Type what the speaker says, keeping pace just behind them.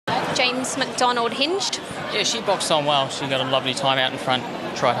James McDonald hinged. Yeah, she boxed on well. She got a lovely time out in front,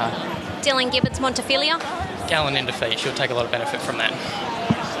 tried hard. Dylan Gibbons Montefilia. Gallen in defeat. She'll take a lot of benefit from that.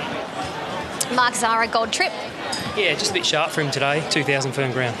 Mark Zara Gold Trip. Yeah, just a bit sharp for him today, 2,000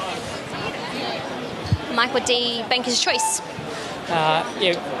 firm ground. Michael D. Banker's Choice.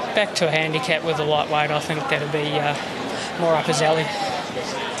 Yeah, back to a handicap with a lightweight. I think that'd be more up his alley.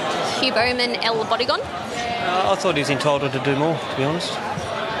 Hugh Bowman El Bodygon. I thought he was entitled to do more, to be honest.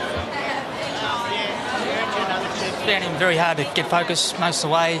 Found him very hard to get focused most of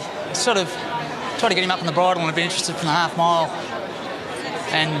the way. Sort of tried to get him up on the bridle and a bit interested from the half mile.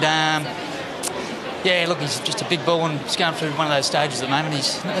 And yeah, look, he's just a big bull and he's going through one of those stages at the moment. He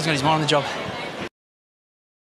hasn't got his mind on the job.